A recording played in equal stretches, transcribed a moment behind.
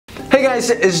Hey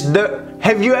guys, it's Duc.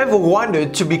 Have you ever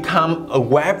wanted to become a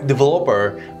web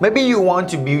developer? Maybe you want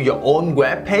to build your own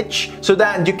web page so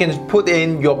that you can put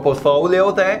in your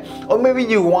portfolio there, or maybe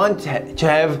you want to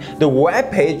have the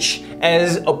web page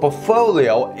as a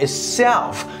portfolio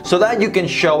itself so that you can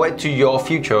show it to your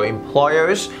future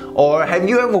employers. Or have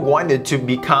you ever wanted to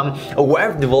become a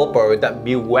web developer that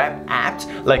build web apps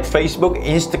like Facebook,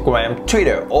 Instagram,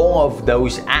 Twitter, all of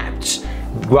those apps?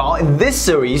 Well, in this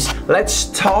series,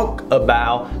 let's talk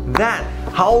about that,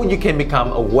 how you can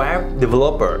become a web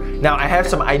developer. Now, I have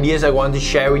some ideas I want to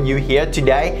share with you here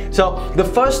today. So, the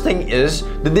first thing is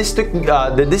the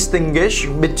distinguish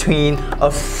between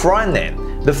a front end,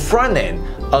 the front end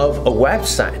of a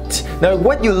website. Now,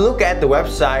 when you look at the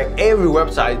website, every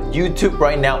website, YouTube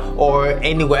right now, or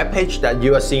any web page that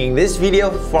you are seeing this video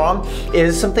from,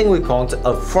 is something we call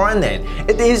a front end.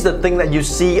 It is the thing that you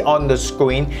see on the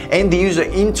screen and the user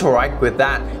interact with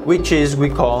that, which is we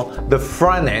call the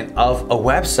front end of a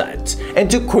website.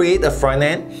 And to create a front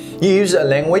end, you use a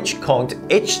language called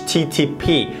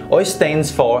HTTP, or it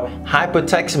stands for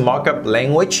Hypertext Markup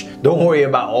Language. Don't worry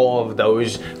about all of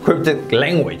those cryptic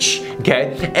language,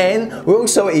 okay? And we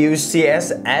also use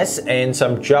CSS and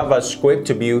some JavaScript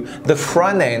to build the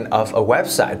front end of a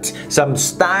website. Some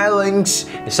stylings,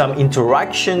 some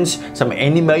interactions, some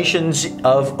animations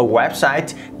of a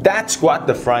website. That's what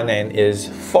the front end is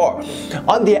for.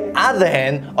 On the other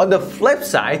hand, on the flip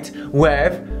side, we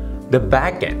have the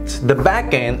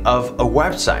backend of a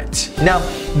website. Now,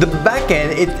 the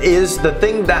backend, it is the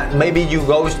thing that maybe you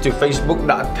go to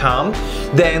facebook.com,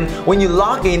 then when you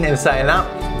log in and sign up,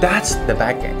 that's the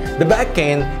backend. The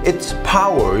backend, it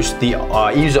powers the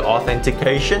user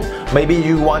authentication. Maybe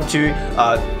you want to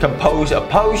compose a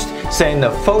post, send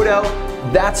a photo,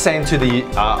 that's sent to the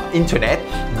internet,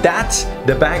 that's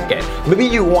the backend. Maybe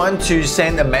you want to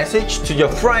send a message to your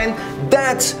friend,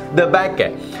 that's the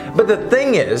backend. But the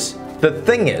thing is,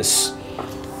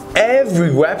 every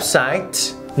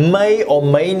website may or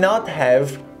may not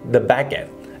have the backend.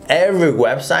 Every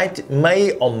website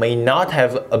may or may not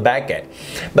have a backend.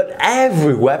 But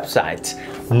every website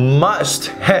must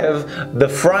have the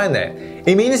front end.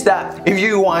 It means that if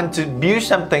you want to build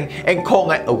something and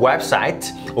call it a website,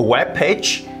 a web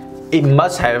page, it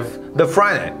must have the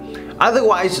front end.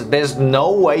 Otherwise, there's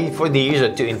no way for the user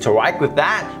to interact with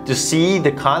that, to see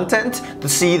the content, to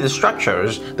see the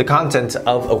structures, the content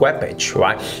of a web page,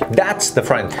 right? That's the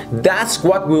front. That's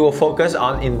what we will focus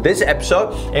on in this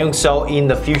episode and also in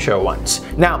the future ones.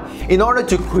 Now, in order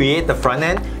to create the front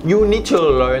end, you need to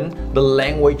learn the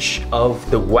language of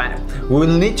the web. We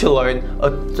will need to learn a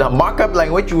markup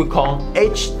language we call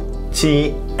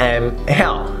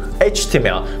HTML,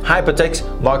 Hypertext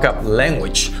Markup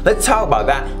Language. Let's talk about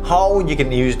that, how you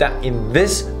can use that in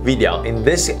this video, in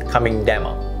this coming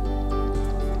demo.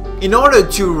 In order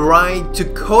to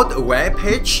code a web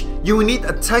page, you need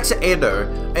a text editor.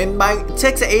 And by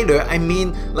text editor, I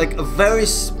mean like a very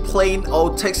plain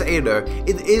old text editor.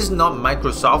 It is not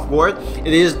Microsoft Word,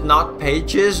 it is not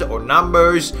Pages or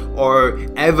Numbers or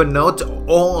Evernote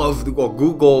or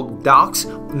Google Docs,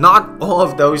 not all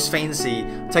of those fancy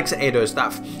text editor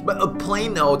stuff, but a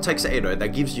plain old text editor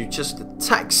that gives you just the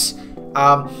text.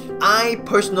 I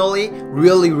personally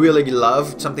really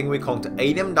love something we call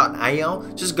Atom.io.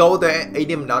 Just go there,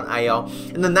 Atom.io.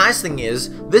 And the nice thing is,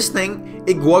 this thing,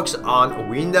 it works on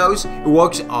Windows, it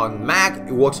works on Mac,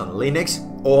 it works on Linux,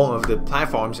 all of the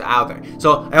platforms out there.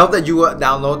 So I hope that you will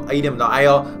download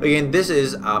Atom.io. Again, this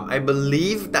is, I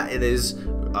believe that it is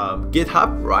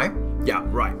GitHub, right? Yeah,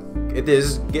 right. It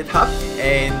is GitHub,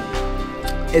 and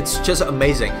it's just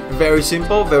amazing. Very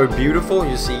simple, very beautiful,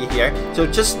 you see here. So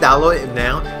just download it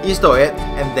now, install it,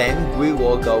 and then we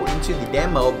will go into the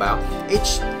demo about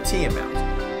HTML.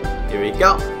 Here we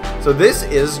go. So this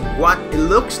is what it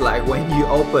looks like when you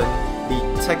open the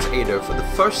text editor for the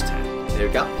first time. There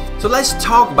we go. So let's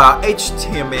talk about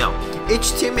HTML.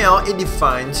 HTML, it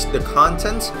defines the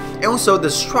content and also the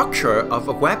structure of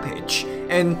a web page.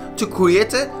 And to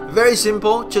create it, very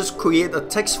simple, just create a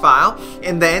text file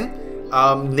and then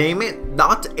name it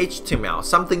 .html,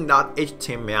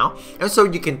 something.html, and so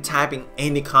you can type in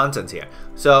any content here.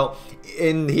 So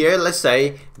in here, let's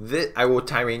say that I will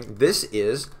type in, this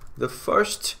is the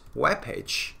first web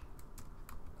page,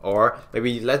 or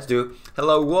maybe let's do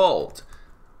hello world.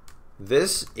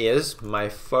 This is my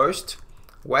first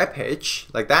web page,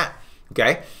 like that,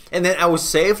 okay? And then I will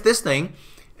save this thing,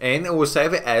 and I will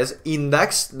save it as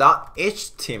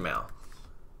index.html.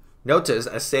 Notice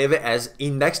I save it as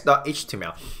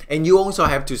index.html, and you also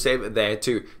have to save it there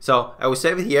too. So I will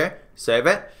save it here, save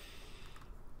it.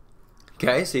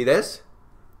 Okay, see this?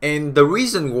 And the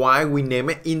reason why we name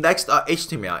it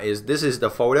index.html is this is the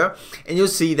folder, and you'll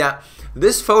see that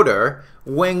this folder,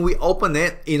 when we open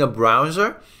it in a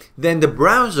browser, then the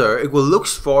browser, it will look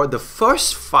for the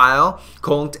first file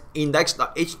called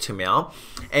index.html,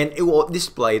 and it will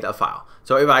display the file.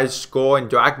 So if I go and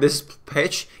drag this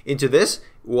page into this,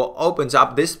 it will opens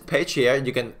up this page here.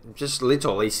 You can just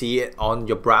literally see it on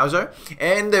your browser,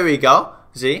 and there we go.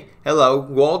 See, hello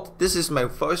world, this is my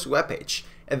first web page.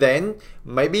 And then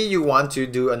maybe you want to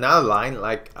do another line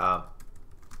like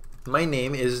my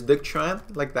name is Duc Tran,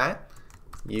 like that.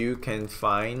 You can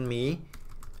find me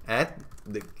at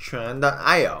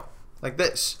ductran.io, like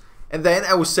this. And then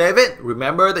I will save it.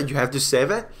 Remember that you have to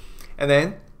save it, and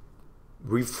then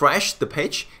refresh the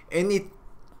page, and it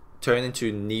turn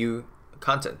into new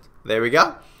content. There we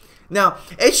go. Now,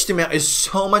 HTML is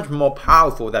so much more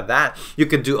powerful than that. You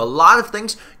can do a lot of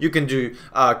things. You can do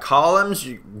columns.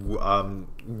 You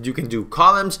can do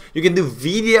columns. You can do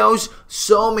videos.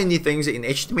 So many things in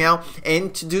HTML.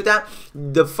 And to do that,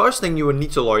 the first thing you will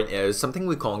need to learn is something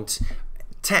we call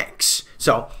text.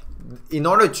 So, in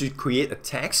order to create a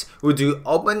text, we'll do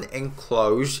open and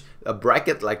close a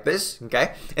bracket like this.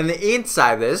 Okay, and then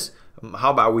inside this,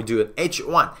 how about we do an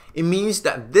H1? It means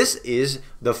that this is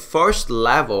the first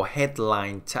level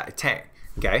headline tag.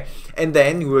 Okay, and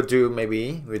then we'll do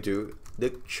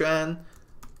ductran.io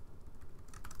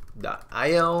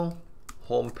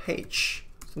homepage,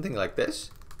 something like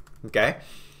this. Okay,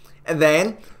 and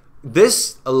then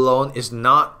this alone is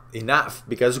not enough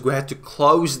because we have to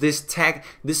close this tag,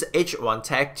 this H1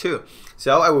 tag too.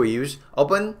 So I will use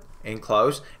open and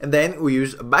close, and then we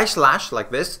use a backslash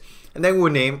like this, and then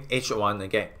we'll name H1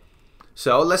 again.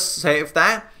 So let's save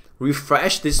that,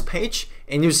 refresh this page,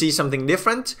 and you see something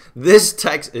different. This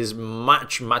text is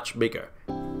much bigger.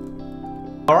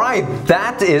 Alright,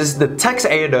 that is the text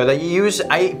editor that you use.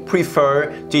 I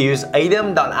prefer to use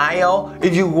atom.io.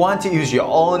 If you want to use your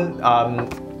own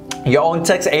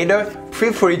text editor,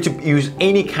 feel free to use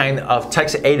any kind of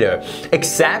text editor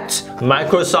except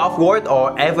Microsoft Word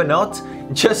or Evernote.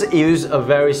 Just use a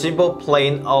very simple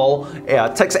plain old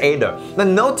text editor. Now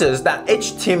notice that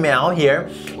HTML here,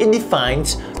 it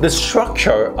defines the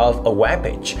structure of a web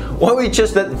page. What we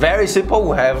just did, very simple.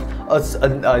 We have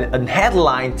a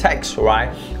headline text,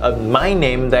 right? My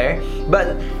name there,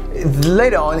 but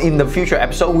later on in the future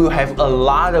episode, we'll have a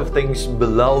lot of things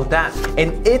below that.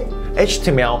 And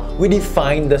HTML, we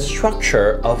define the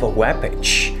structure of a web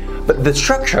page. But the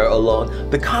structure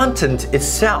alone, the content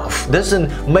itself,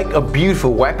 doesn't make a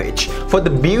beautiful web page. For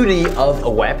the beauty of a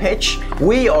web page,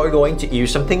 we are going to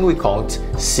use something we call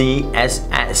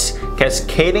CSS,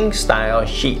 Cascading Style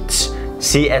Sheets.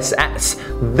 CSS.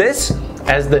 This,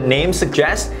 as the name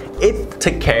suggests, it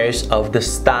takes care of the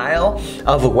style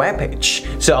of a web page.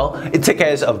 So it takes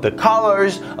care of the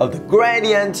colors, of the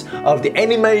gradients, of the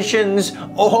animations,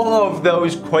 all of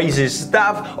those crazy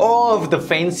stuff, all of the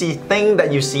fancy thing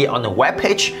that you see on a web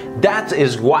page. That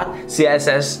is what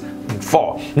CSS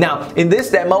for. Now, in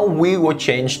this demo, we will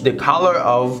change the color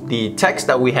of the text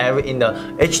that we have in the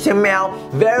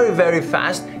HTML very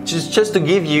fast, just to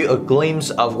give you a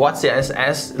glimpse of what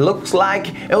CSS looks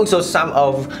like, and also some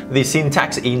of the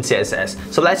syntax in CSS.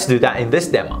 So let's do that in this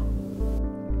demo.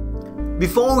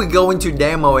 Before we go into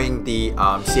demoing the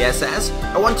CSS,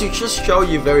 I want to just show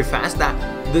you very fast that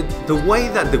the way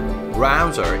that the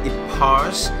browser, it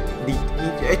parses the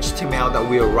HTML that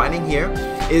we are running here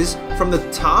is from the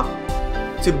top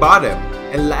to bottom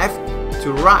and left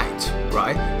to right,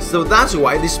 right? So that's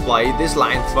why I display this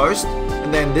line first,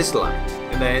 and then this line,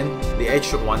 and then the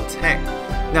H1 tag.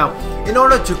 Now, in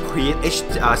order to create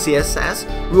CSS,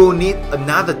 we will need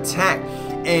another tag,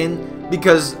 and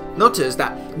because notice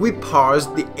that we parse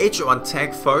the H1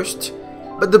 tag first,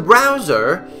 but the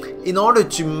browser, in order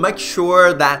to make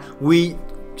sure that we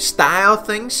style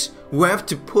things, we have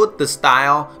to put the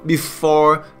style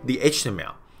before the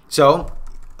HTML. So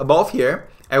above here,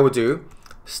 I will do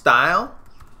style,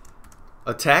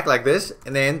 a tag like this,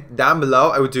 and then down below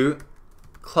I will do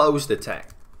close the tag.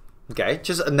 Okay,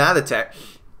 just another tag.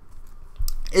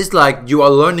 It's like you are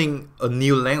learning a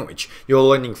new language. You're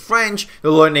learning French,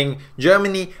 you're learning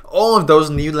Germany, all of those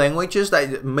new languages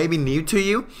that may be new to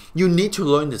you. You need to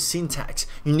learn the syntax.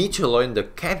 You need to learn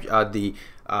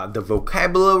the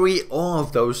vocabulary, all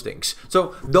of those things.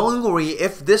 So don't worry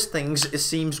if this thing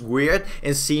seems weird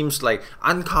and seems like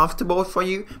uncomfortable for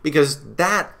you, because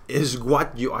that is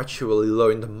what you actually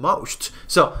learn the most.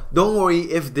 So don't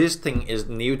worry if this thing is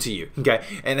new to you, okay?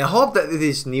 And I hope that it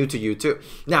is new to you too.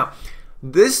 Now,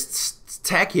 this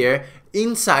tag here,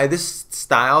 inside this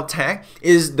style tag,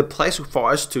 is the place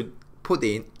for us to put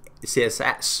in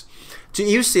CSS. To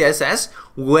use CSS,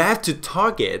 we have to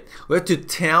target, we have to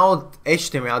tell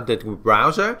HTML the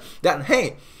browser that,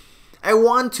 hey, I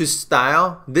want to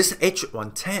style this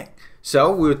H1 tag.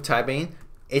 So we'll type in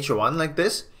H1 like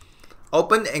this,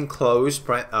 open and close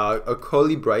a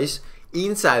curly brace.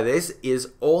 Inside this is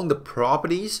all the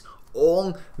properties,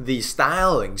 all the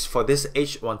stylings for this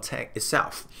H1 tag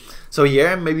itself. So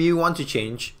here, maybe you want to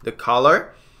change the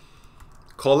color,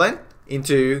 colon,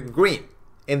 into green.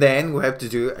 And then we have to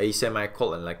do a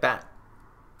semicolon like that.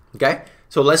 Okay,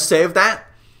 so let's save that.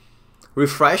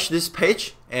 Refresh this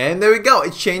page, and there we go.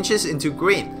 It changes into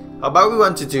green. How about we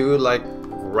want to do like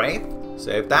red?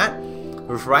 Save that.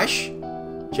 Refresh,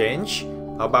 change.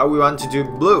 How about we want to do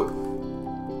blue?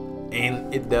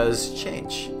 And it does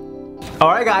change.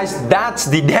 Alright guys, that's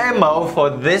the demo for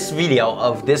this video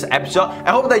of this episode.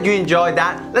 I hope that you enjoyed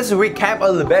that. Let's recap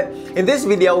a little bit. In this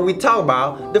video, we talk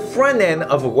about the front end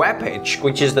of a web page,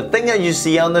 which is the thing that you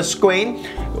see on the screen.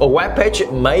 A web page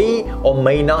may or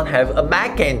may not have a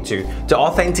backend to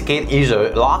authenticate user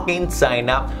login, sign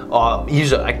up, or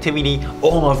user activity,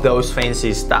 all of those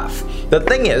fancy stuff. The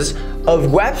thing is, a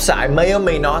website may or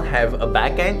may not have a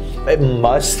backend. It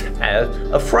must have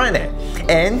a front end.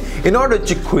 And in order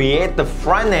to create the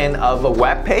front end of a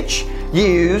web page, you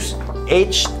use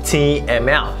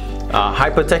HTML,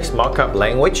 hypertext markup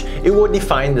language. It will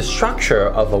define the structure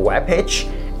of a web page.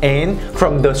 And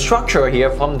from the structure here,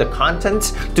 from the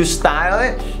content, to style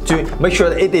it, to make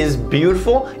sure that it is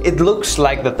beautiful, it looks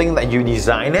like the thing that you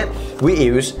design it, we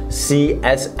use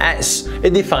CSS.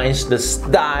 It defines the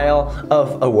style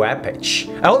of a web page.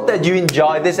 I hope that you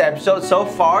enjoyed this episode so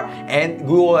far, and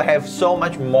we will have so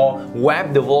much more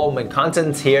web development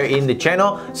content here in the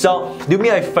channel. So do me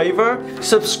a favor,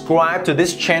 subscribe to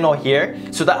this channel here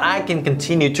so that I can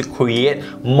continue to create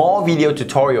more video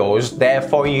tutorials there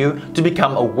for you to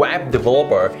become a web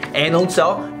developer. And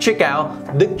also check out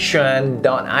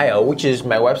ductran.io, which is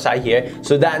my website here,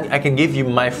 so that I can give you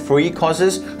my free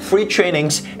courses, free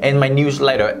trainings, and my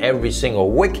newsletter every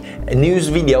single week, and news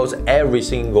videos every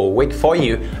single week for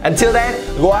you. Until then,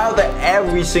 go out there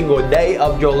every single day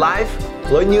of your life,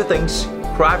 learn new things,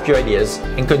 craft your ideas,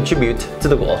 and contribute to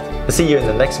the world. I'll see you in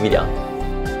the next video.